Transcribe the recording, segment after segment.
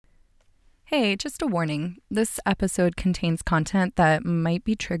Hey, just a warning. This episode contains content that might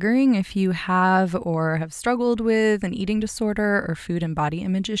be triggering if you have or have struggled with an eating disorder or food and body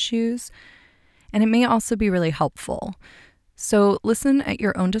image issues. And it may also be really helpful. So listen at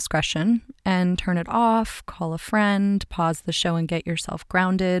your own discretion and turn it off, call a friend, pause the show and get yourself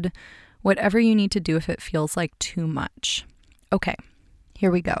grounded. Whatever you need to do if it feels like too much. Okay,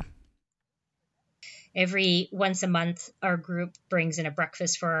 here we go. Every once a month, our group brings in a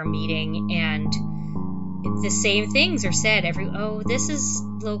breakfast for our meeting, and the same things are said. This is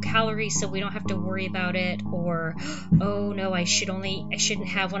low calorie, so we don't have to worry about it. Or, oh no, I shouldn't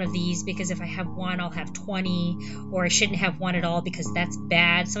have one of these because if I have one, I'll have 20. Or I shouldn't have one at all because that's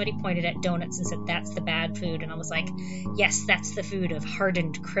bad. Somebody pointed at donuts and said that's the bad food, and I was like, yes, that's the food of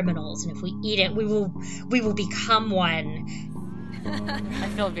hardened criminals, and if we eat it, we will become one. I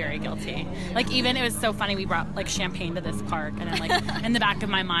feel very guilty. Even it was so funny, we brought champagne to this park, and I'm in the back of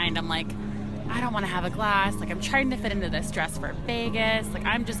my mind I'm like, I don't want to have a glass, I'm trying to fit into this dress for Vegas,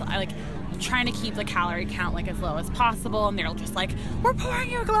 I'm trying to keep the calorie count as low as possible, and they're just like, we're pouring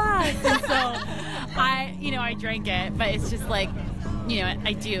you a glass. And so I drank it, but it's just I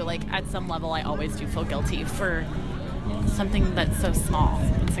do at some level I always do feel guilty for something that's so small,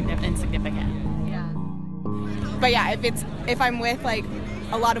 insignificant. But yeah, if I'm with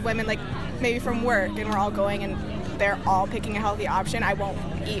a lot of women, maybe from work, and we're all going and they're all picking a healthy option, I won't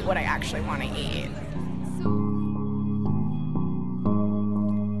eat what I actually want to eat.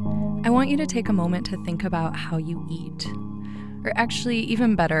 I want you to take a moment to think about how you eat. Or actually,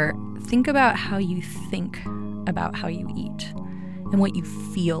 even better, think about how you think about how you eat and what you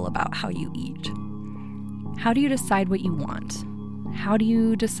feel about how you eat. How do you decide what you want? How do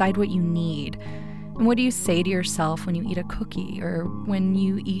you decide what you need? And what do you say to yourself when you eat a cookie, or when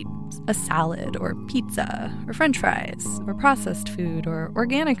you eat a salad, or pizza, or french fries, or processed food, or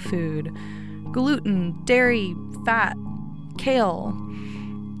organic food, gluten, dairy, fat, kale?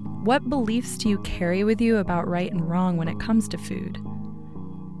 What beliefs do you carry with you about right and wrong when it comes to food?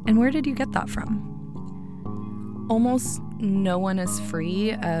 And where did you get that from? Almost no one is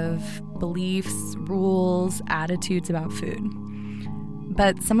free of beliefs, rules, attitudes about food.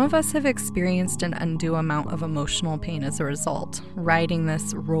 But some of us have experienced an undue amount of emotional pain as a result, riding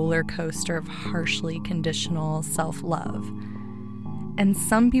this roller coaster of harshly conditional self-love. And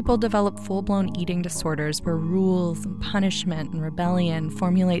some people develop full-blown eating disorders where rules and punishment and rebellion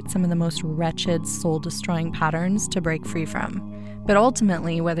formulate some of the most wretched, soul-destroying patterns to break free from. But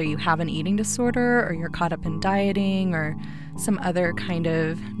ultimately, whether you have an eating disorder or you're caught up in dieting or some other kind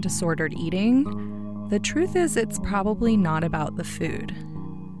of disordered eating, the truth is, it's probably not about the food.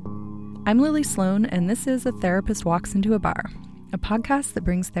 I'm Lily Sloan, and this is A Therapist Walks Into a Bar, a podcast that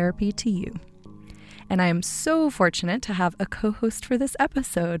brings therapy to you. And I am so fortunate to have a co-host for this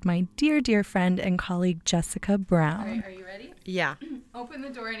episode, my dear, dear friend and colleague, Jessica Brown. All right, are you ready? Yeah. Open the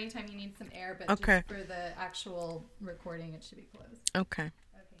door anytime you need some air, but okay. Just for the actual recording, it should be closed. Okay.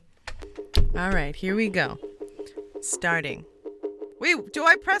 All right, here we go. Starting. Wait, do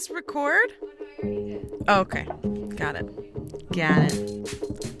I press record? Oh, okay. Got it.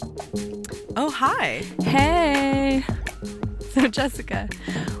 Oh, hi. Hey. So, Jessica,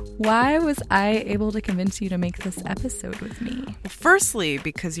 why was I able to convince you to make this episode with me? Well, firstly,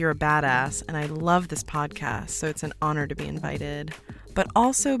 because you're a badass and I love this podcast, so it's an honor to be invited. But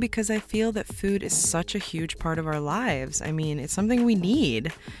also because I feel that food is such a huge part of our lives. I mean, it's something we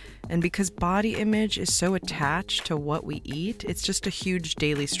need. And because body image is so attached to what we eat, it's just a huge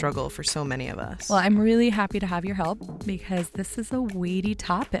daily struggle for so many of us. Well, I'm really happy to have your help because this is a weighty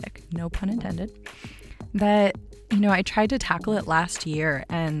topic, no pun intended, that, I tried to tackle it last year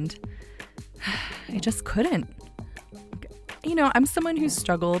and I just couldn't. I'm someone who's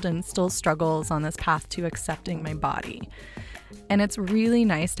struggled and still struggles on this path to accepting my body. And it's really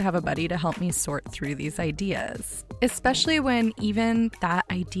nice to have a buddy to help me sort through these ideas, especially when even that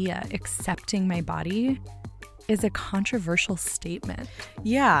idea, accepting my body, is a controversial statement.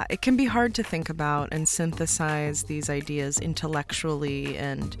 Yeah, it can be hard to think about and synthesize these ideas intellectually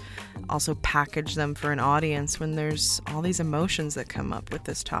and also package them for an audience when there's all these emotions that come up with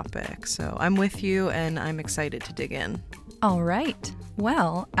this topic. So I'm with you and I'm excited to dig in. All right.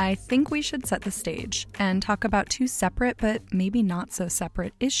 Well, I think we should set the stage and talk about two separate but maybe not so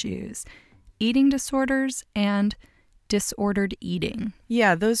separate issues: eating disorders and disordered eating.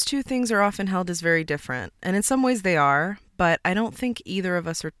 Yeah, those two things are often held as very different, and in some ways they are, but I don't think either of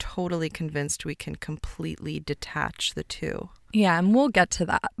us are totally convinced we can completely detach the two. Yeah, and we'll get to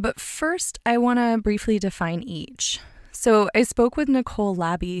that. But first, I want to briefly define each. So I spoke with Nicole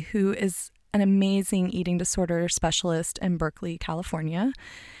Labby, who is an amazing eating disorder specialist in Berkeley, California.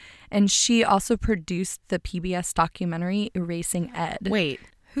 And she also produced the PBS documentary Erasing Ed. Wait,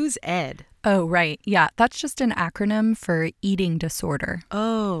 who's Ed? Oh, right. Yeah, that's just an acronym for eating disorder.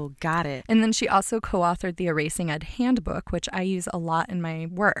 Oh, got it. And then she also co-authored the Erasing Ed handbook, which I use a lot in my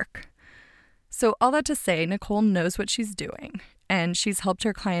work. So all that to say, Nicole knows what she's doing, and she's helped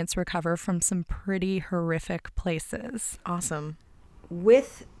her clients recover from some pretty horrific places. Awesome.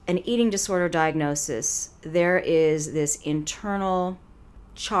 With an eating disorder diagnosis, there is this internal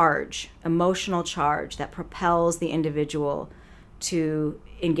charge, emotional charge, that propels the individual to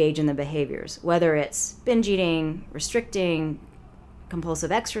engage in the behaviors, whether it's binge eating, restricting,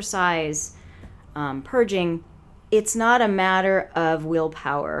 compulsive exercise, purging. It's not a matter of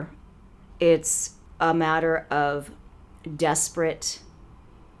willpower. It's a matter of desperateness,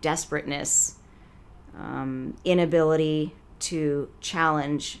 inability to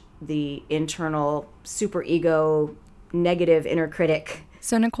challenge the internal superego, negative inner critic.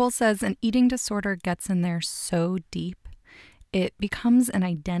 So Nicole says an eating disorder gets in there so deep, it becomes an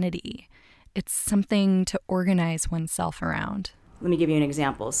identity. It's something to organize oneself around. Let me give you an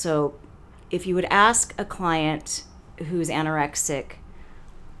example. So if you would ask a client who's anorexic,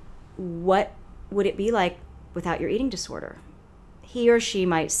 what would it be like without your eating disorder? He or she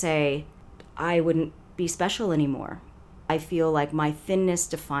might say, I wouldn't be special anymore. I feel like my thinness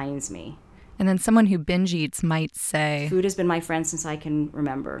defines me. And then someone who binge eats might say, food has been my friend since I can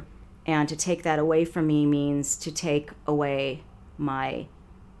remember. And to take that away from me means to take away my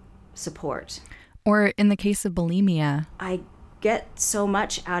support. Or in the case of bulimia, I get so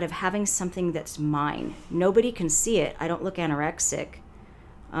much out of having something that's mine. Nobody can see it. I don't look anorexic.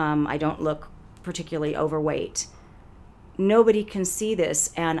 I don't look particularly overweight. Nobody can see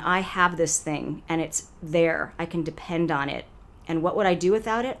this, and I have this thing, and it's there. I can depend on it. And what would I do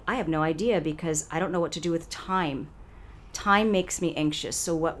without it? I have no idea, because I don't know what to do with time. Time makes me anxious,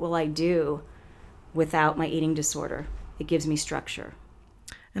 so what will I do without my eating disorder? It gives me structure.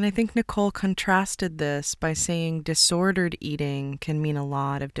 And I think Nicole contrasted this by saying disordered eating can mean a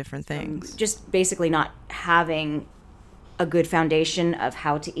lot of different things. Just basically not having a good foundation of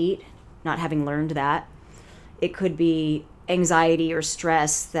how to eat, not having learned that. It could be anxiety or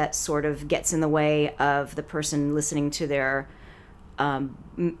stress that sort of gets in the way of the person listening to their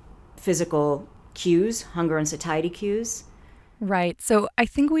physical cues, hunger and satiety cues. Right. So I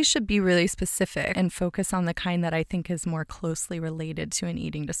think we should be really specific and focus on the kind that I think is more closely related to an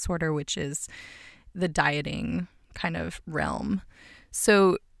eating disorder, which is the dieting kind of realm.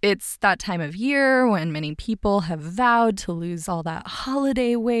 So it's that time of year when many people have vowed to lose all that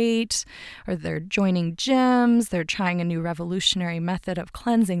holiday weight, or they're joining gyms, they're trying a new revolutionary method of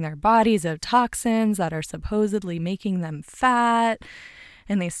cleansing their bodies of toxins that are supposedly making them fat,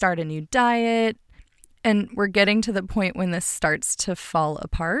 and they start a new diet. And we're getting to the point when this starts to fall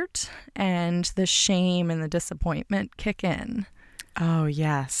apart and the shame and the disappointment kick in. Oh,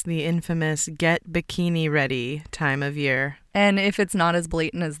 yes, the infamous get bikini ready time of year. And if it's not as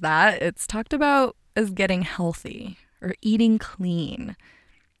blatant as that, it's talked about as getting healthy or eating clean.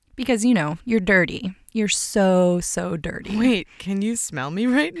 Because, you know, you're dirty. You're so dirty. Wait, can you smell me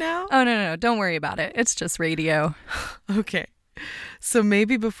right now? Oh, no, don't worry about it. It's just radio. Okay. So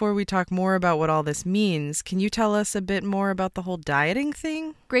maybe before we talk more about what all this means, can you tell us a bit more about the whole dieting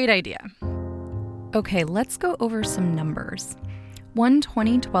thing? Great idea. Okay, let's go over some numbers. One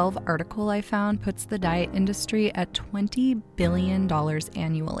 2012 article I found puts the diet industry at $20 billion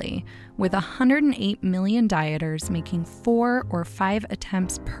annually, with 108 million dieters making 4 or 5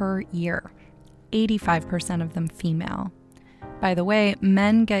 attempts per year, 85% of them female. By the way,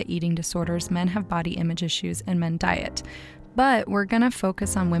 men get eating disorders, men have body image issues, and men diet. But we're going to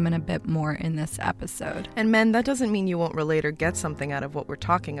focus on women a bit more in this episode. And men, that doesn't mean you won't relate or get something out of what we're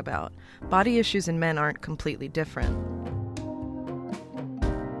talking about. Body issues in men aren't completely different.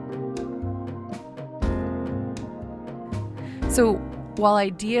 So while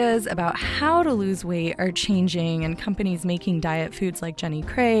ideas about how to lose weight are changing and companies making diet foods like Jenny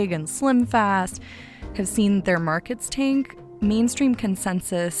Craig and Slim Fast have seen their markets tank, mainstream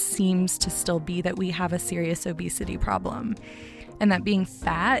consensus seems to still be that we have a serious obesity problem, and that being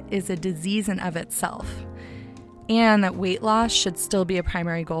fat is a disease in of itself, and that weight loss should still be a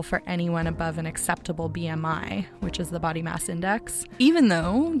primary goal for anyone above an acceptable BMI, which is the body mass index, even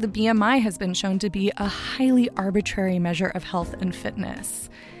though the BMI has been shown to be a highly arbitrary measure of health and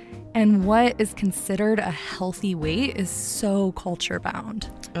fitness. And what is considered a healthy weight is so culture-bound.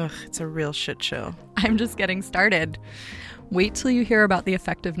 Ugh, it's a real shit show. I'm just getting started. Wait till you hear about the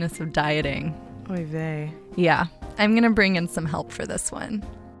effectiveness of dieting. Oy vey. Yeah, I'm going to bring in some help for this one.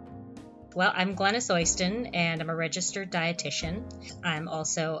 Well, I'm Glennis Oyston, and I'm a registered dietitian. I'm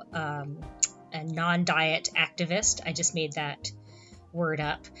also a non-diet activist. I just made that word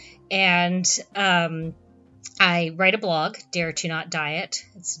up. And I write a blog, Dare to Not Diet.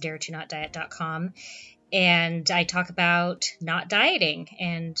 It's daretonotdiet.com. And I talk about not dieting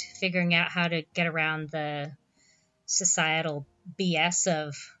and figuring out how to get around the societal BS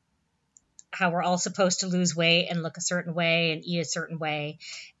of how we're all supposed to lose weight and look a certain way and eat a certain way.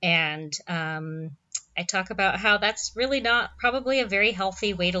 And I talk about how that's really not probably a very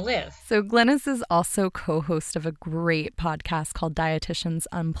healthy way to live. So Glennis is also co-host of a great podcast called Dietitians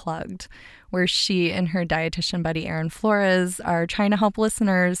Unplugged, where she and her dietitian buddy Erin Flores are trying to help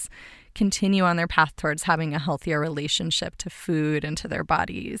listeners continue on their path towards having a healthier relationship to food and to their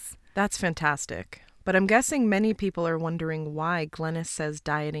bodies. That's fantastic. But I'm guessing many people are wondering why Glennis says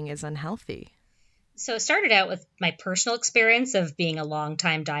dieting is unhealthy. So it started out with my personal experience of being a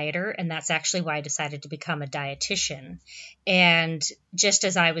longtime dieter, and that's actually why I decided to become a dietitian. And just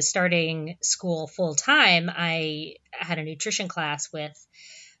as I was starting school full time, I had a nutrition class with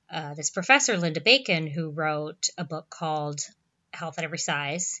this professor, Linda Bacon, who wrote a book called Health at Every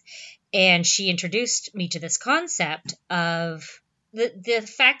Size. And she introduced me to this concept of the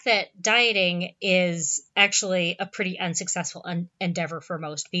fact that dieting is actually a pretty unsuccessful endeavor for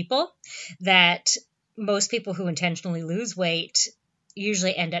most people, that most people who intentionally lose weight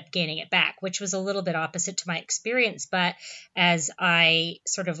usually end up gaining it back, which was a little bit opposite to my experience. But as I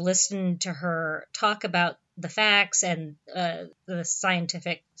sort of listened to her talk about the facts and the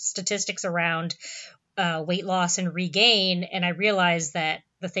scientific statistics around weight loss and regain, and I realized that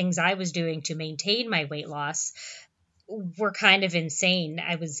the things I was doing to maintain my weight loss were kind of insane.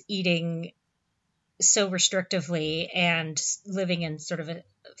 I was eating so restrictively and living in sort of a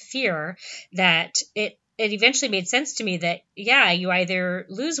fear that it eventually made sense to me that, yeah, you either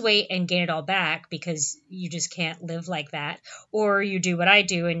lose weight and gain it all back because you just can't live like that, or you do what I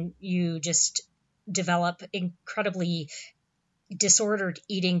do and you just develop incredibly disordered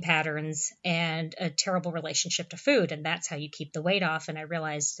eating patterns and a terrible relationship to food. And that's how you keep the weight off. And I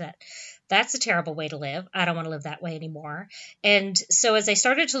realized that that's a terrible way to live. I don't want to live that way anymore. And so as I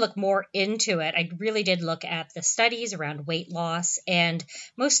started to look more into it, I really did look at the studies around weight loss. And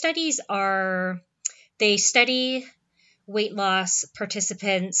most studies they study weight loss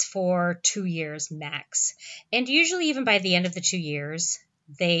participants for 2 years max. And usually even by the end of the 2 years,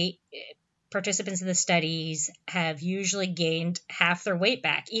 participants in the studies have usually gained half their weight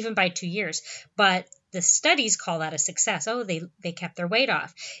back, even by 2 years. But the studies call that a success. Oh, they kept their weight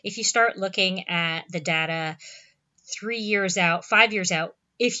off. If you start looking at the data 3 years out, 5 years out,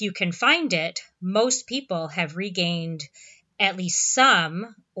 if you can find it, most people have regained at least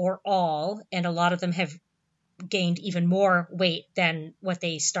some or all, and a lot of them have gained even more weight than what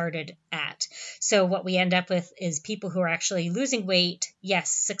they started at. So what we end up with is people who are actually losing weight, yes,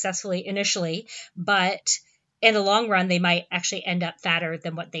 successfully initially, but in the long run, they might actually end up fatter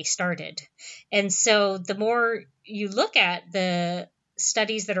than what they started. And so the more you look at the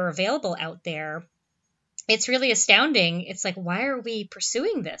studies that are available out there, it's really astounding. It's like, why are we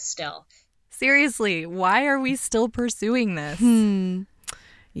pursuing this still? Seriously, why are we still pursuing this?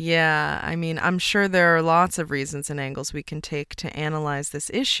 Yeah, I mean, I'm sure there are lots of reasons and angles we can take to analyze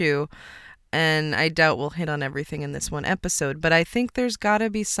this issue, and I doubt we'll hit on everything in this one episode, but I think there's got to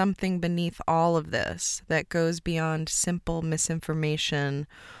be something beneath all of this that goes beyond simple misinformation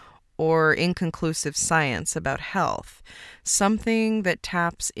or inconclusive science about health, something that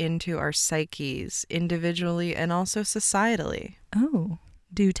taps into our psyches individually and also societally. Oh,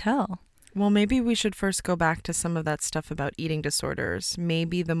 do tell. Well, maybe we should first go back to some of that stuff about eating disorders.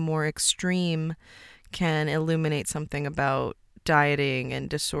 Maybe the more extreme can illuminate something about dieting and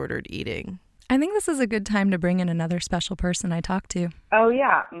disordered eating. I think this is a good time to bring in another special person I talked to. Oh,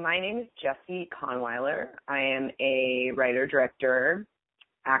 yeah. My name is Jessie Conweiler. I am a writer, director,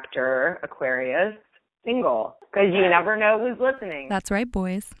 actor, Aquarius, single, because you never know who's listening. That's right,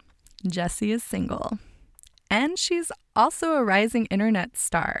 boys. Jessie is single. And she's also a rising internet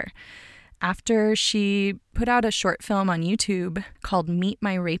star. After she put out a short film on YouTube called Meet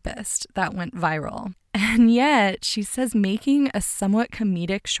My Rapist that went viral. And yet, she says making a somewhat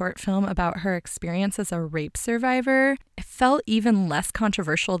comedic short film about her experience as a rape survivor felt even less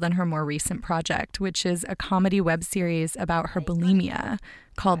controversial than her more recent project, which is a comedy web series about her bulimia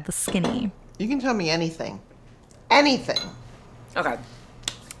called The Skinny. You can tell me anything. Anything. Okay.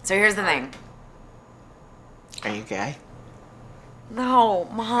 So here's the thing. Are you gay? No,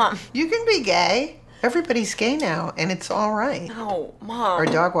 Mom. You can be gay. Everybody's gay now, and it's all right. No, Mom. Our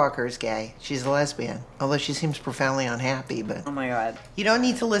dog walker is gay. She's a lesbian, although she seems profoundly unhappy. But oh my God, you don't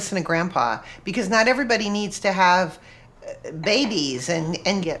need to listen to Grandpa, because not everybody needs to have babies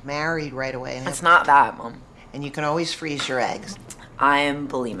and get married right away. It's not that, Mom. And you can always freeze your eggs. I am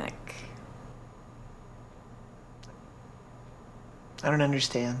bulimic. I don't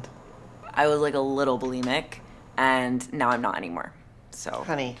understand. I was like a little bulimic, and now I'm not anymore. So,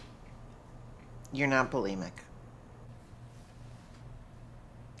 honey, you're not bulimic.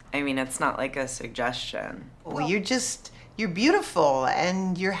 I mean, it's not like a suggestion. Well, you're beautiful,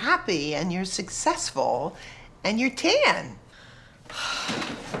 and you're happy, and you're successful, and you're tan.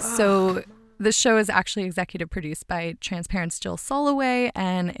 So the show is actually executive produced by Transparent's Jill Soloway,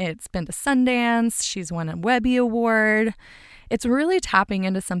 and it's been to Sundance. She's won a Webby Award. It's really tapping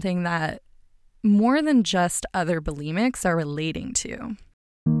into something that more than just other bulimics are relating to.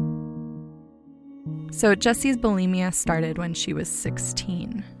 So Jessie's bulimia started when she was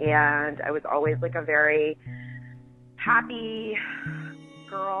 16. And I was always like a very happy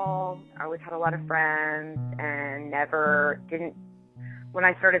girl. I always had a lot of friends and when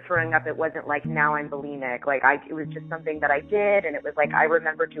I started throwing up, it wasn't like now I'm bulimic. Like it was just something that I did, and it was like I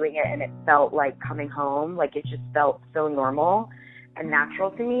remember doing it, and it felt like coming home. Like it just felt so normal and natural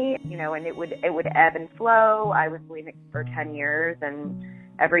to me, and it would ebb and flow. I was bulimic for 10 years, and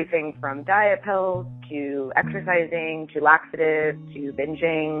everything from diet pills to exercising to laxatives to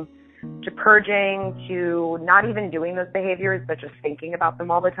binging to purging to not even doing those behaviors but just thinking about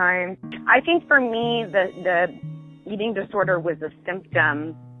them all the time. I think for me the eating disorder was a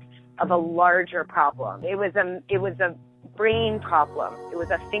symptom of a larger problem. It was a brain problem. It was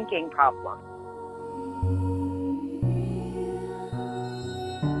a thinking problem.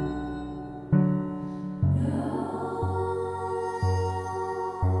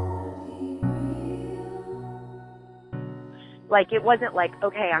 Like, it wasn't like,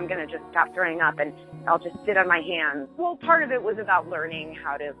 okay, I'm going to just stop throwing up and I'll just sit on my hands. Well, part of it was about learning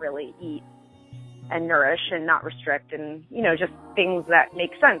how to really eat and nourish and not restrict and, just things that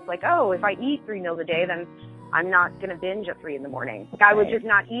make sense. Like, oh, if I eat 3 meals a day, then I'm not going to binge at 3 a.m. Like, I would just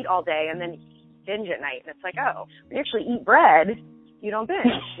not eat all day and then binge at night. And it's like, oh, when you actually eat bread, you don't binge,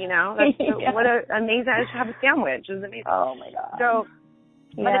 That's Yeah. What an amazing, I just have a sandwich. It was amazing. Oh, my God. So,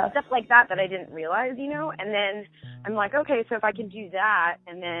 but Yeah. it's stuff like that I didn't realize, and then I'm like, okay, so if I can do that,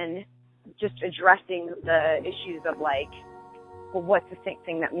 and then just addressing the issues of like, well, what's the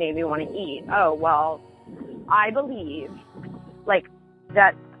thing that made me want to eat? Oh, well, I believe like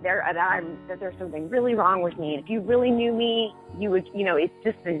that there's something really wrong with me. And if you really knew me, you would, it's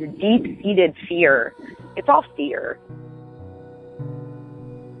just a deep-seated fear. It's all fear.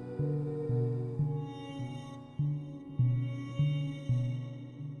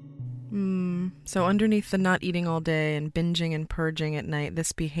 So underneath the not eating all day and binging and purging at night,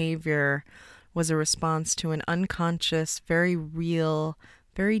 this behavior was a response to an unconscious, very real,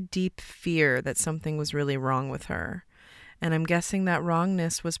 very deep fear that something was really wrong with her. And I'm guessing that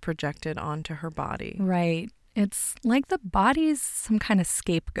wrongness was projected onto her body. Right. It's like the body's some kind of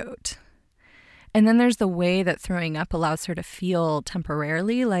scapegoat. And then there's the way that throwing up allows her to feel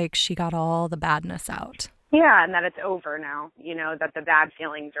temporarily like she got all the badness out. Yeah, and that it's over now, that the bad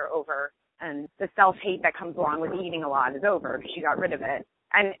feelings are over. And the self-hate that comes along with eating a lot is over because she got rid of it.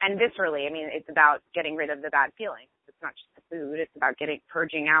 And viscerally, it's about getting rid of the bad feelings. It's not just the food. It's about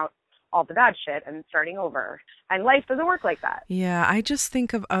purging out all the bad shit and starting over. And life doesn't work like that. Yeah, I just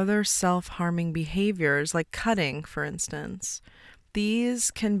think of other self-harming behaviors, like cutting, for instance. These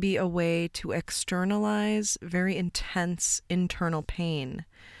can be a way to externalize very intense internal pain.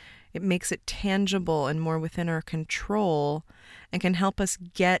 It makes it tangible and more within our control and can help us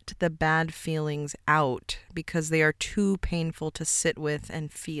get the bad feelings out because they are too painful to sit with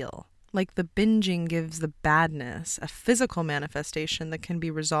and feel. Like the binging gives the badness a physical manifestation that can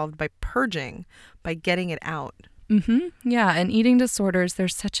be resolved by purging, by getting it out. Yeah, in eating disorders,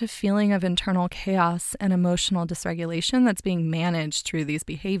 there's such a feeling of internal chaos and emotional dysregulation that's being managed through these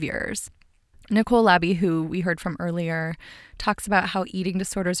behaviors. Nicole Labby, who we heard from earlier, talks about how eating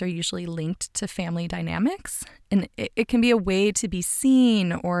disorders are usually linked to family dynamics. And it can be a way to be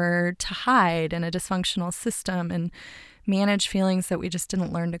seen or to hide in a dysfunctional system and manage feelings that we just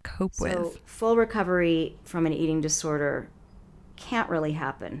didn't learn to cope with. So full recovery from an eating disorder can't really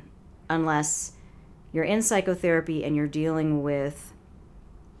happen unless you're in psychotherapy and you're dealing with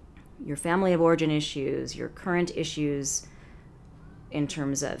your family of origin issues, your current issues in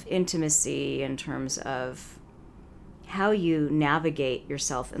terms of intimacy, in terms of how you navigate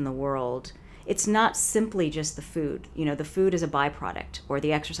yourself in the world. It's not simply just the food. You know, the food is a byproduct, or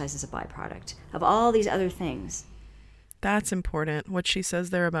the exercise is a byproduct of all these other things. That's important, what she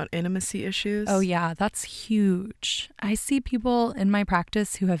says there about intimacy issues. Oh, yeah, that's huge. I see people in my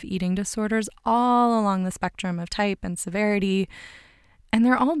practice who have eating disorders all along the spectrum of type and severity, and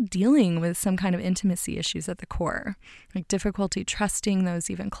they're all dealing with some kind of intimacy issues at the core, like difficulty trusting those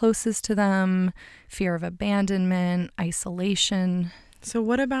even closest to them, fear of abandonment, isolation. So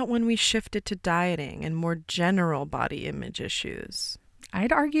what about when we shift it to dieting and more general body image issues?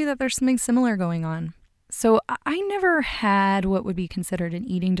 I'd argue that there's something similar going on. So I never had what would be considered an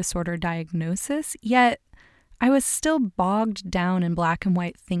eating disorder diagnosis, yet I was still bogged down in black and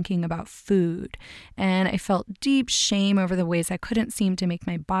white thinking about food, and I felt deep shame over the ways I couldn't seem to make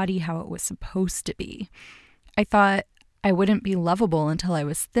my body how it was supposed to be. I thought I wouldn't be lovable until I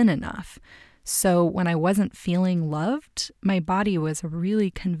was thin enough. So when I wasn't feeling loved, my body was a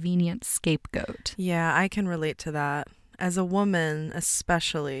really convenient scapegoat. Yeah, I can relate to that. As a woman,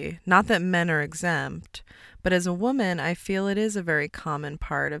 especially, not that men are exempt, but as a woman, I feel it is a very common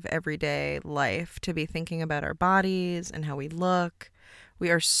part of everyday life to be thinking about our bodies and how we look.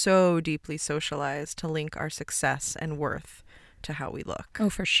 We are so deeply socialized to link our success and worth to how we look. Oh,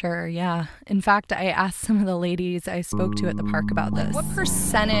 for sure, yeah. In fact, I asked some of the ladies I spoke to at the park about this. What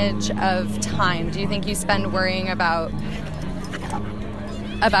percentage of time do you think you spend worrying about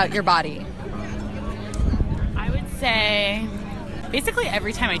your body? Say basically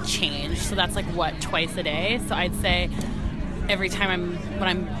every time I change, so that's like twice a day. So I'd say every time when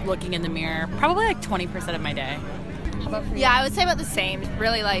I'm looking in the mirror, probably like 20% of my day. How about for you? Yeah, I would say about the same.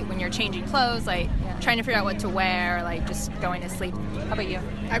 Really, like when you're changing clothes, like trying to figure out what to wear, like just going to sleep. How about you?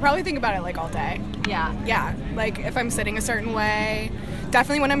 I probably think about it like all day. Yeah. Like if I'm sitting a certain way,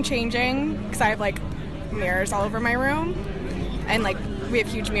 definitely when I'm changing, because I have like mirrors all over my room, and like we have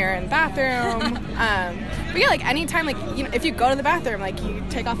huge mirror in the bathroom. But yeah, like anytime, like, you know, if you go to the bathroom, like you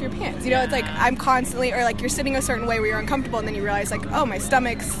take off your pants, you know, it's like I'm constantly, or like you're sitting a certain way where you're uncomfortable, and then you realize like, oh, my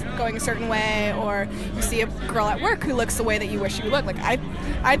stomach's going a certain way, or you see a girl at work who looks the way that you wish you looked. Like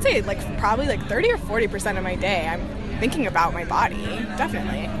I'd say like probably like 30 or 40% of my day I'm thinking about my body.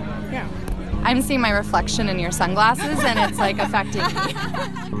 Definitely. Yeah. I'm seeing my reflection in your sunglasses, and it's like affecting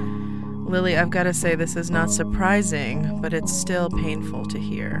me. Lily, I've got to say this is not surprising, but it's still painful to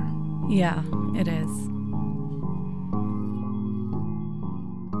hear. Yeah, it is.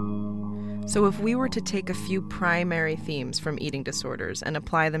 So if we were to take a few primary themes from eating disorders and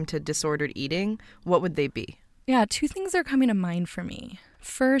apply them to disordered eating, what would they be? Yeah, two things are coming to mind for me.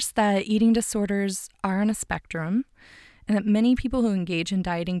 First, that eating disorders are on a spectrum, and that many people who engage in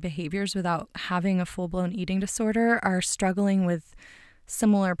dieting behaviors without having a full-blown eating disorder are struggling with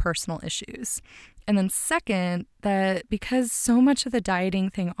similar personal issues. And then second, that because so much of the dieting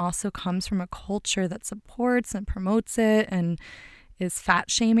thing also comes from a culture that supports and promotes it and is fat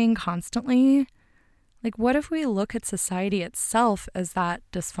shaming constantly, like what if we look at society itself as that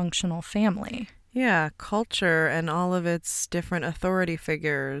dysfunctional family? Yeah, culture and all of its different authority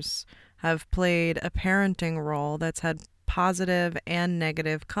figures have played a parenting role that's had positive and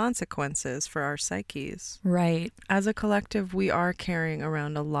negative consequences for our psyches. Right. As a collective, we are carrying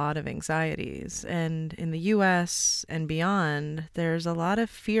around a lot of anxieties. And in the US and beyond, there's a lot of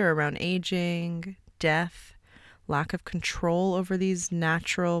fear around aging, death, lack of control over these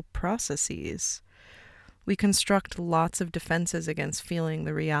natural processes. We construct lots of defenses against feeling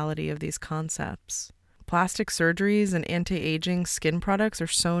the reality of these concepts. Plastic surgeries and anti-aging skin products are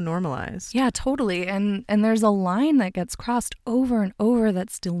so normalized. Yeah, totally. And there's a line that gets crossed over and over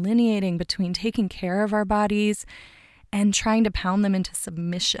that's delineating between taking care of our bodies and trying to pound them into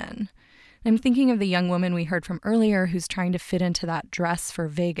submission. I'm thinking of the young woman we heard from earlier who's trying to fit into that dress for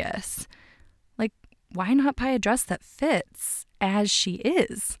Vegas. Like, why not buy a dress that fits as she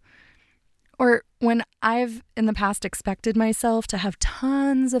is? Or when I've in the past expected myself to have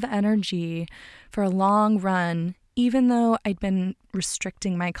tons of energy for a long run, even though I'd been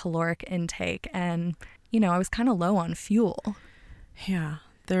restricting my caloric intake and, you know, I was kind of low on fuel. Yeah,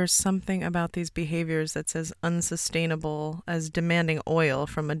 there's something about these behaviors that's as unsustainable as demanding oil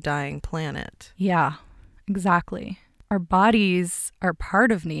from a dying planet. Yeah, exactly. Our bodies are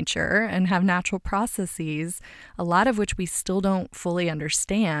part of nature and have natural processes, a lot of which we still don't fully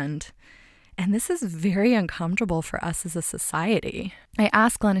understand. And this is very uncomfortable for us as a society. I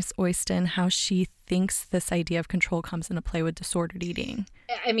asked Glenys Oyston how she thinks this idea of control comes into play with disordered eating.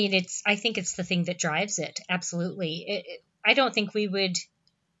 I mean, I think it's the thing that drives it. Absolutely. I don't think we would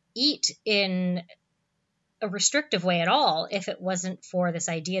eat in a restrictive way at all if it wasn't for this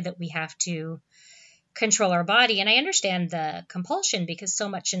idea that we have to control our body. And I understand the compulsion because so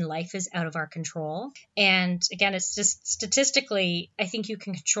much in life is out of our control. And again, it's just statistically, I think you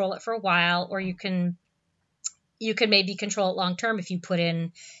can control it for a while, or you can maybe control it long term if you put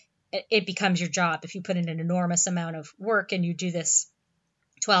in, it becomes your job. If you put in an enormous amount of work and you do this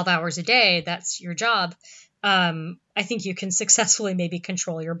 12 hours a day, that's your job. I think you can successfully maybe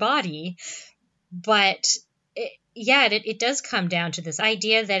control your body. But it does come down to this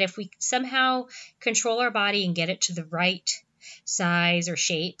idea that if we somehow control our body and get it to the right size or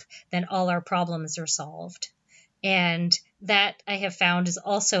shape, then all our problems are solved. And that I have found is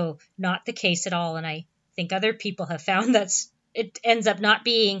also not the case at all. And I think other people have found it ends up not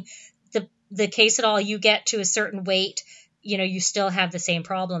being the case at all. You get to a certain weight, you still have the same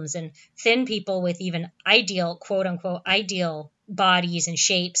problems. And thin people with even ideal, quote unquote, ideal bodies and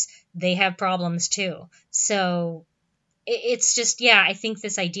shapes, they have problems too. So it's just, I think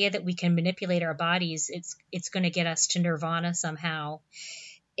this idea that we can manipulate our bodies, it's going to get us to nirvana somehow,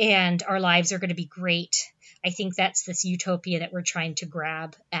 and our lives are going to be great. I think that's this utopia that we're trying to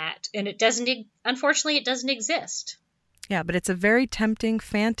grab at, and unfortunately, it doesn't exist. Yeah, but it's a very tempting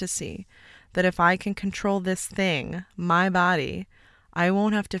fantasy that if I can control this thing, my body, I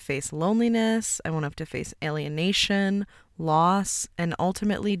won't have to face loneliness, I won't have to face alienation, loss, and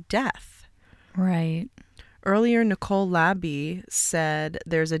ultimately death. Right. Earlier, Nicole Labby said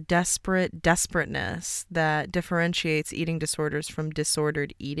there's a desperateness that differentiates eating disorders from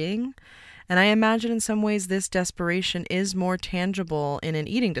disordered eating. And I imagine in some ways this desperation is more tangible in an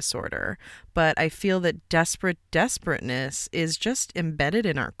eating disorder. But I feel that desperateness is just embedded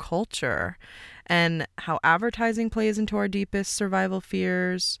in our culture, and how advertising plays into our deepest survival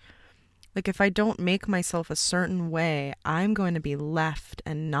fears. Like, if I don't make myself a certain way, I'm going to be left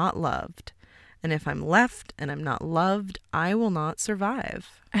and not loved. And if I'm left and I'm not loved, I will not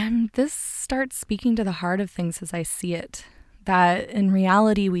survive. And this starts speaking to the heart of things as I see it. That in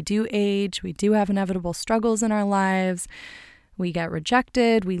reality, we do age, we do have inevitable struggles in our lives, we get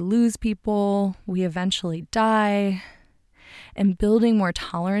rejected, we lose people, we eventually die. And building more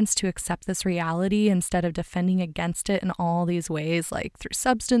tolerance to accept this reality instead of defending against it in all these ways, like through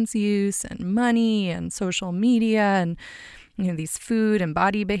substance use and money and social media and these food and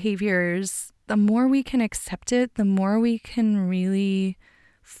body behaviors, the more we can accept it, the more we can really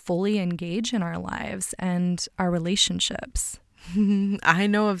fully engage in our lives and our relationships. I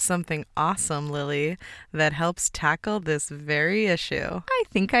know of something awesome, Lily, that helps tackle this very issue. I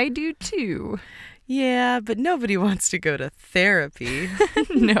think I do too. Yeah, but nobody wants to go to therapy.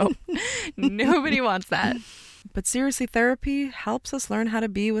 No, nobody wants that. But seriously, therapy helps us learn how to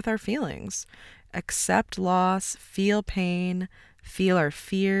be with our feelings, accept loss, feel pain, feel our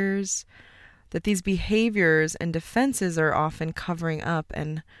fears, that these behaviors and defenses are often covering up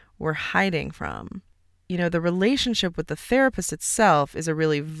and we're hiding from. The relationship with the therapist itself is a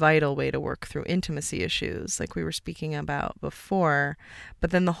really vital way to work through intimacy issues, like we were speaking about before.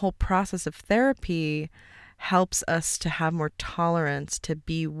 But then the whole process of therapy helps us to have more tolerance to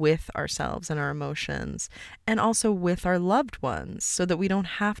be with ourselves and our emotions, and also with our loved ones, so that we don't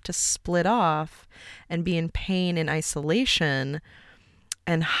have to split off and be in pain and isolation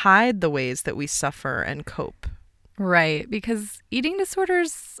and hide the ways that we suffer and cope. Right, because eating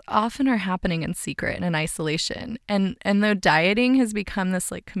disorders often are happening in secret and in isolation. And though dieting has become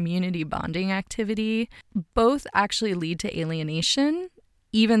this community bonding activity, both actually lead to alienation,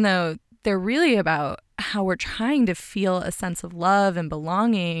 even though they're really about how we're trying to feel a sense of love and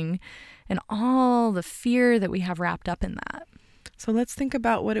belonging and all the fear that we have wrapped up in that. So let's think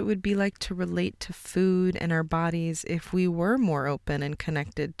about what it would be like to relate to food and our bodies if we were more open and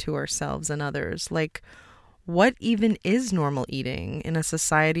connected to ourselves and others. Like, what even is normal eating in a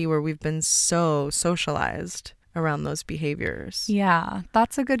society where we've been so socialized around those behaviors? Yeah,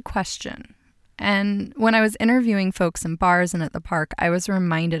 that's a good question. And when I was interviewing folks in bars and at the park, I was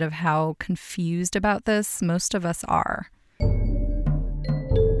reminded of how confused about this most of us are.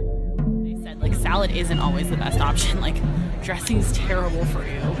 They said salad isn't always the best option. Dressing's terrible for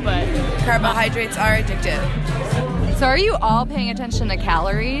you, but carbohydrates are addictive. So are you all paying attention to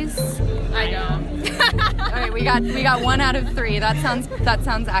calories? I don't. All right, we got 1 out of 3. That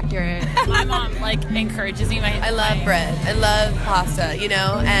sounds accurate. My mom encourages me. I love bread. I love pasta. And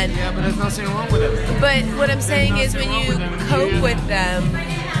yeah, but there's nothing wrong with it. But what I'm saying is when you cope with them,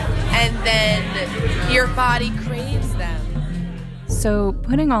 and then your body craves them. So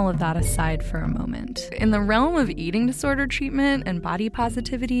putting all of that aside for a moment, in the realm of eating disorder treatment and body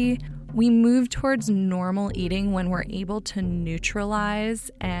positivity, We move towards normal eating when we're able to neutralize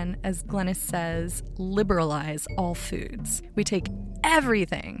and, as Glenys says, liberalize all foods. We take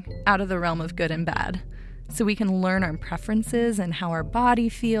everything out of the realm of good and bad so we can learn our preferences and how our body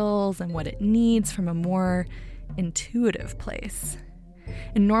feels and what it needs from a more intuitive place.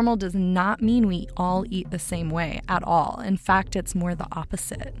 And normal does not mean we all eat the same way at all. In fact, it's more the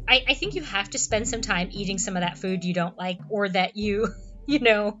opposite. I think you have to spend some time eating some of that food you don't like or that you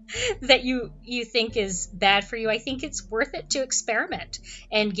think is bad for you. I think it's worth it to experiment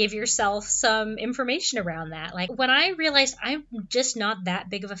and give yourself some information around that. Like when I realized I'm just not that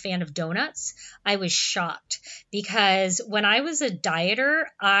big of a fan of donuts, I was shocked because when I was a dieter,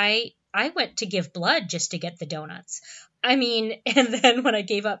 I went to give blood just to get the donuts. I mean, and then when I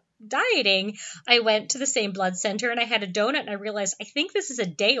gave up dieting, I went to the same blood center and I had a donut and I realized, I think this is a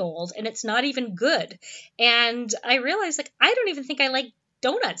day old and it's not even good. And I realized, like, I don't even think I like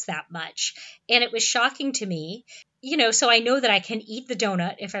donuts that much. And it was shocking to me, so I know that I can eat the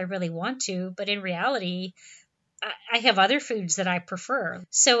donut if I really want to, but in reality, I have other foods that I prefer.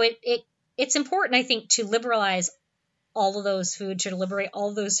 So it's important, I think, to liberalize all of those foods, or to liberate all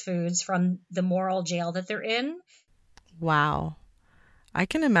of those foods from the moral jail that they're in. Wow. I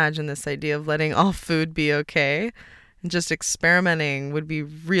can imagine this idea of letting all food be okay and just experimenting would be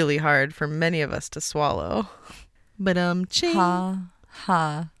really hard for many of us to swallow. But ching. Ha,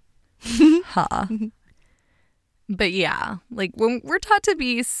 ha, ha. But yeah, like when we're taught to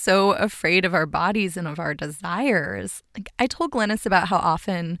be so afraid of our bodies and of our desires, like I told Glenys about how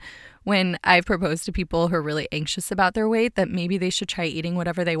often when I've proposed to people who are really anxious about their weight that maybe they should try eating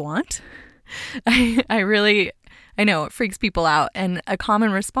whatever they want. I know it freaks people out. And a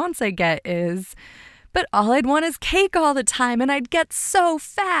common response I get is, but all I'd want is cake all the time and I'd get so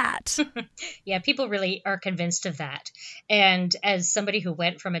fat. Yeah, people really are convinced of that. And as somebody who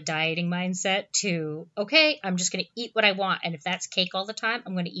went from a dieting mindset to, okay, I'm just going to eat what I want. And if that's cake all the time,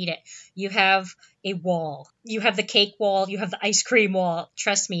 I'm going to eat it. You have a wall. You have the cake wall. You have the ice cream wall.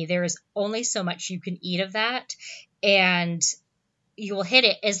 Trust me, there is only so much you can eat of that. And you will hit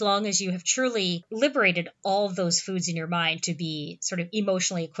it as long as you have truly liberated all of those foods in your mind to be sort of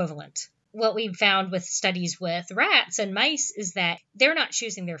emotionally equivalent. What we found with studies with rats and mice is that they're not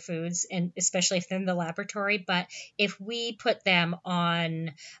choosing their foods, and especially if they're in the laboratory, but if we put them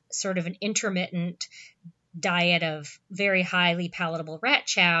on sort of an intermittent diet of very highly palatable rat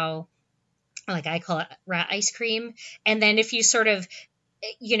chow, like I call it rat ice cream, and then if you sort of,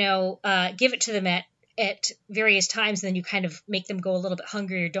 give it to them at various times, and then you kind of make them go a little bit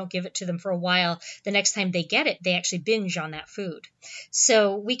hungry or don't give it to them for a while, the next time they get it, they actually binge on that food.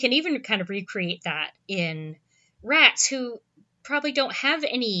 So we can even kind of recreate that in rats who probably don't have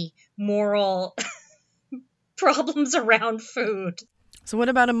any moral problems around food. So what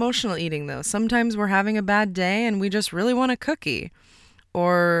about emotional eating, though? Sometimes we're having a bad day and we just really want a cookie.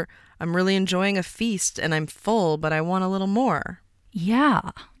 Or I'm really enjoying a feast and I'm full, but I want a little more.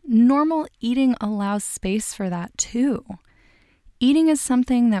 Yeah. Normal eating allows space for that too. Eating is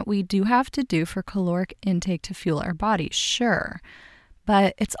something that we do have to do for caloric intake to fuel our bodies, sure,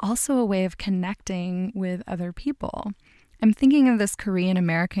 but it's also a way of connecting with other people. I'm thinking of this Korean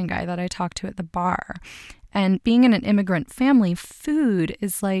American guy that I talked to at the bar, and being in an immigrant family, food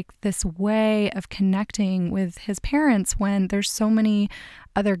is like this way of connecting with his parents when there's so many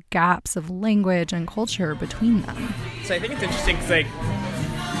other gaps of language and culture between them. So I think it's interesting because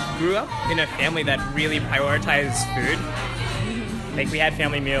I grew up in a family that really prioritized food. Like we had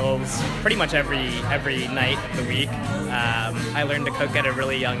family meals pretty much every night of the week. I learned to cook at a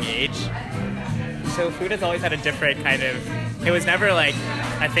really young age. So food has always had a different kind of, it was never like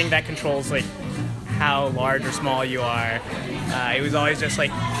a thing that controls like how large or small you are. It was always just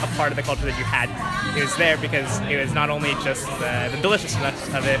like a part of the culture that you had. It was there because it was not only just the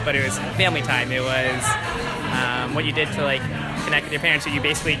deliciousness of it, but it was family time. It was what you did to like connect with your parents who you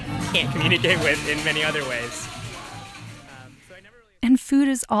basically can't communicate with in many other ways. And food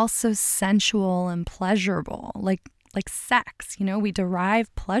is also sensual and pleasurable, like sex. We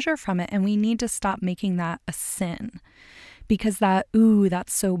derive pleasure from it, and we need to stop making that a sin. Because that, ooh,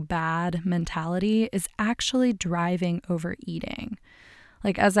 that's so bad mentality is actually driving overeating.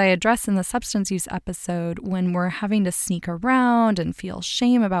 Like as I address in the substance use episode, when we're having to sneak around and feel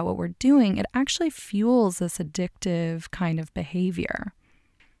shame about what we're doing, it actually fuels this addictive kind of behavior.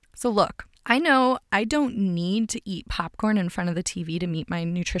 So look, I know I don't need to eat popcorn in front of the TV to meet my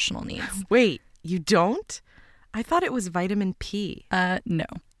nutritional needs. Wait, you don't? I thought it was vitamin P. No.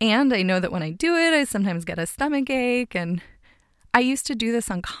 And I know that when I do it, I sometimes get a stomach ache, and I used to do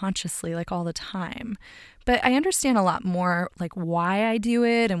this unconsciously, like all the time. But I understand a lot more like why I do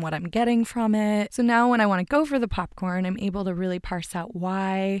it and what I'm getting from it. So now when I want to go for the popcorn, I'm able to really parse out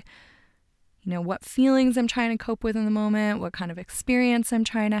why, what feelings I'm trying to cope with in the moment, what kind of experience I'm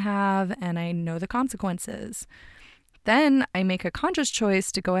trying to have, and I know the consequences. Then I make a conscious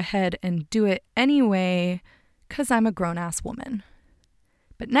choice to go ahead and do it anyway because I'm a grown-ass woman.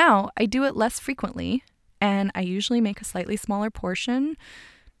 But now I do it less frequently, and I usually make a slightly smaller portion.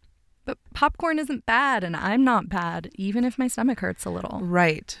 But popcorn isn't bad, and I'm not bad, even if my stomach hurts a little.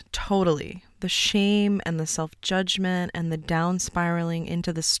 Right, totally. The shame and the self-judgment and the down spiraling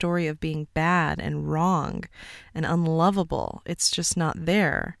into the story of being bad and wrong and unlovable, it's just not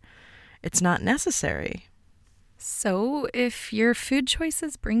there. It's not necessary. So if your food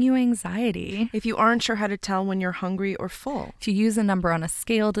choices bring you anxiety, if you aren't sure how to tell when you're hungry or full, if you use a number on a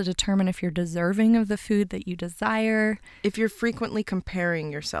scale to determine if you're deserving of the food that you desire, if you're frequently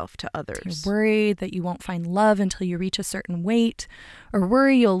comparing yourself to others, you're worried that you won't find love until you reach a certain weight, or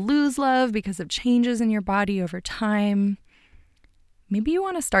worry you'll lose love because of changes in your body over time, maybe you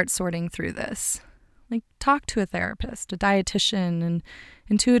want to start sorting through this. Like, talk to a therapist, a dietitian, an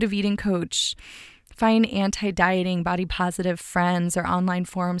intuitive eating coach. Find anti-dieting, body-positive friends or online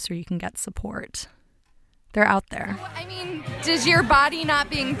forums where you can get support. They're out there. I mean, does your body not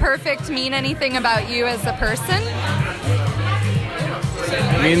being perfect mean anything about you as a person?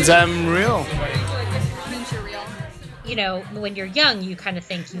 It means I'm real. When you're young, you kind of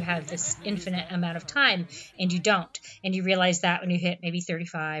think you have this infinite amount of time, and you don't. And you realize that when you hit maybe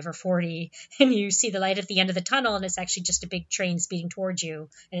 35 or 40, and you see the light at the end of the tunnel, and it's actually just a big train speeding towards you,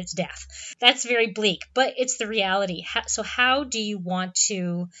 and it's death. That's very bleak, but it's the reality. So how do you want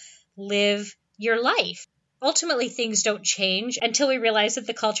to live your life? Ultimately, things don't change until we realize that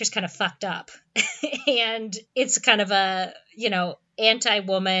the culture's kind of fucked up. And it's kind of a,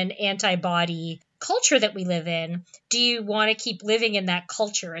 anti-woman, anti-body culture that we live in. Do you want to keep living in that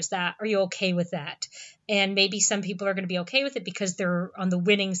culture? Are you okay with that? And maybe some people are going to be okay with it because they're on the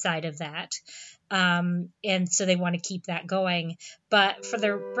winning side of that. And so they want to keep that going. But for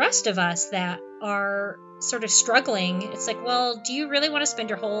the rest of us that are sort of struggling, it's like, well, do you really want to spend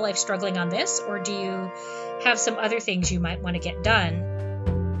your whole life struggling on this? Or do you have some other things you might want to get done?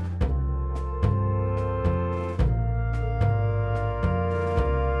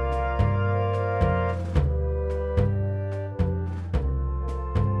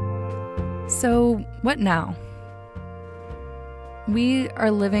 So, what now? We are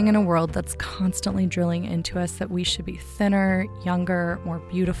living in a world that's constantly drilling into us that we should be thinner, younger, more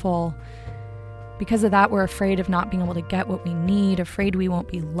beautiful. Because of that, we're afraid of not being able to get what we need, afraid we won't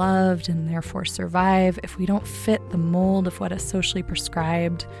be loved and therefore survive if we don't fit the mold of what is socially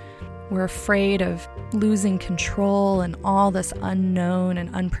prescribed. We're afraid of losing control and all this unknown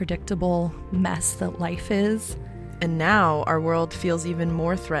and unpredictable mess that life is. And now our world feels even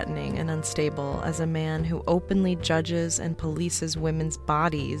more threatening and unstable as a man who openly judges and polices women's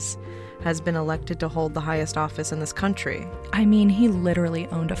bodies has been elected to hold the highest office in this country. I mean, he literally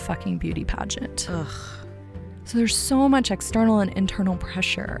owned a fucking beauty pageant. Ugh. So there's so much external and internal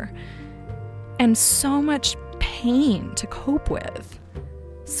pressure and so much pain to cope with.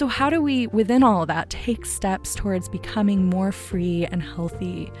 So how do we, within all of that, take steps towards becoming more free and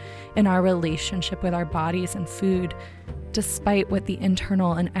healthy in our relationship with our bodies and food, despite what the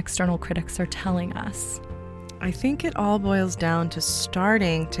internal and external critics are telling us? I think it all boils down to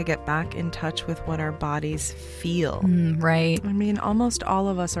starting to get back in touch with what our bodies feel. Right. I mean, almost all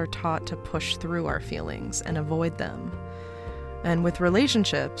of us are taught to push through our feelings and avoid them. And with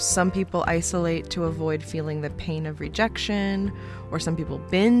relationships, some people isolate to avoid feeling the pain of rejection, or some people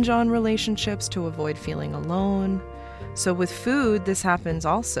binge on relationships to avoid feeling alone. So with food, this happens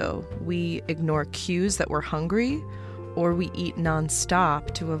also. We ignore cues that we're hungry, or we eat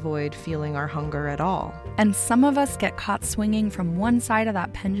nonstop to avoid feeling our hunger at all. And some of us get caught swinging from one side of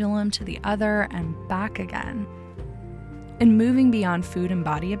that pendulum to the other and back again. In moving beyond food and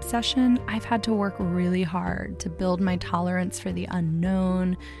body obsession, I've had to work really hard to build my tolerance for the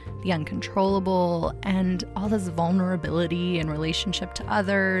unknown, the uncontrollable, and all this vulnerability in relationship to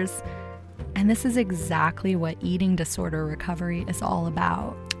others. And this is exactly what eating disorder recovery is all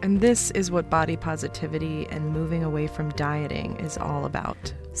about. And this is what body positivity and moving away from dieting is all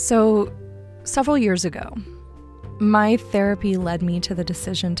about. So, several years ago, my therapy led me to the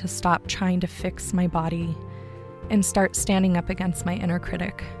decision to stop trying to fix my body and start standing up against my inner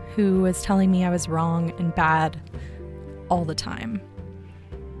critic, who was telling me I was wrong and bad all the time.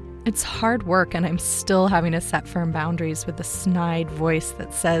 It's hard work, and I'm still having to set firm boundaries with the snide voice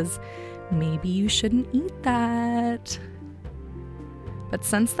that says, maybe you shouldn't eat that. But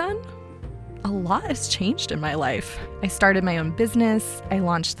since then, a lot has changed in my life. I started my own business, I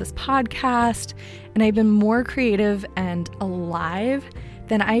launched this podcast, and I've been more creative and alive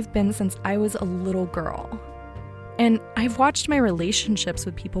than I've been since I was a little girl. And I've watched my relationships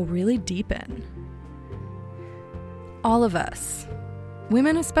with people really deepen. All of us,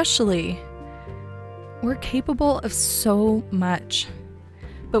 women especially, we're capable of so much.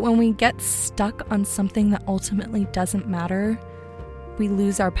 But when we get stuck on something that ultimately doesn't matter, we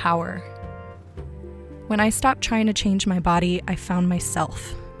lose our power. When I stopped trying to change my body, I found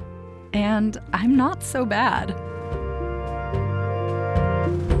myself. And I'm not so bad.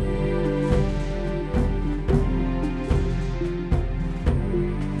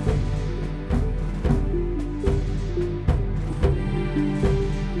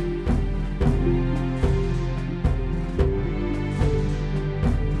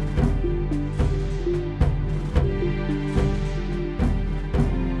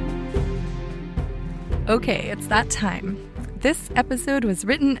 Okay, it's that time. This episode was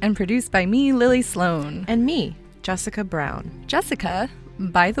written and produced by me, Lily Sloan. And me, Jessica Brown. Jessica,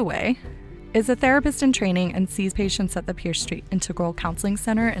 by the way, is a therapist in training and sees patients at the Pierce Street Integral Counseling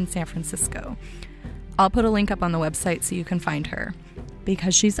Center in San Francisco. I'll put a link up on the website so you can find her,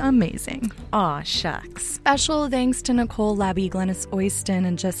 because she's amazing. Aw, shucks. Special thanks to Nicole Labby, Glennis Oyston,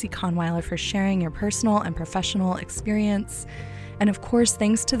 and Jesse Conweiler for sharing your personal and professional experience. And of course,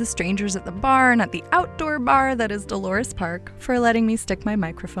 thanks to the strangers at the bar and at the outdoor bar that is Dolores Park for letting me stick my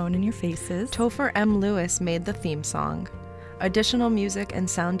microphone in your faces. Topher M. Lewis made the theme song. Additional music and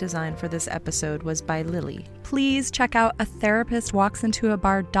sound design for this episode was by Lily. Please check out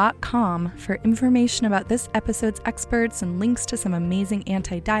atherapistwalksintoabar.com for information about this episode's experts and links to some amazing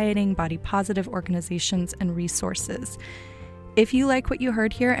anti-dieting, body-positive organizations and resources. If you like what you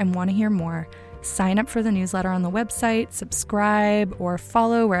heard here and want to hear more, sign up for the newsletter on the website, subscribe, or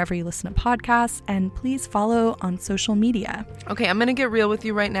follow wherever you listen to podcasts, and please follow on social media. Okay, I'm going to get real with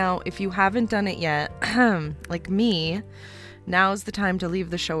you right now. If you haven't done it yet, like me, now's the time to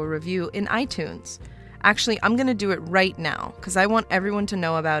leave the show a review in iTunes. Actually, I'm going to do it right now because I want everyone to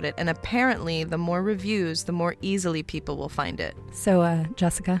know about it, and apparently the more reviews, the more easily people will find it. So,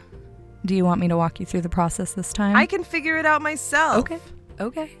 Jessica, do you want me to walk you through the process this time? I can figure it out myself.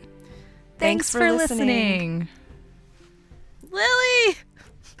 Okay. Thanks for listening. Lily!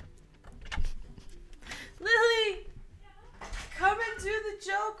 Lily! Come and do the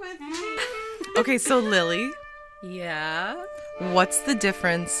joke with me. Okay, so Lily. Yeah? What's the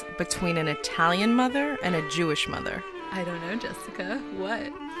difference between an Italian mother and a Jewish mother? I don't know, Jessica.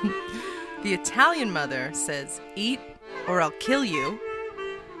 What? The Italian mother says, "Eat or I'll kill you."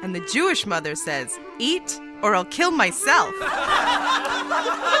 And the Jewish mother says, "Eat or I'll kill myself."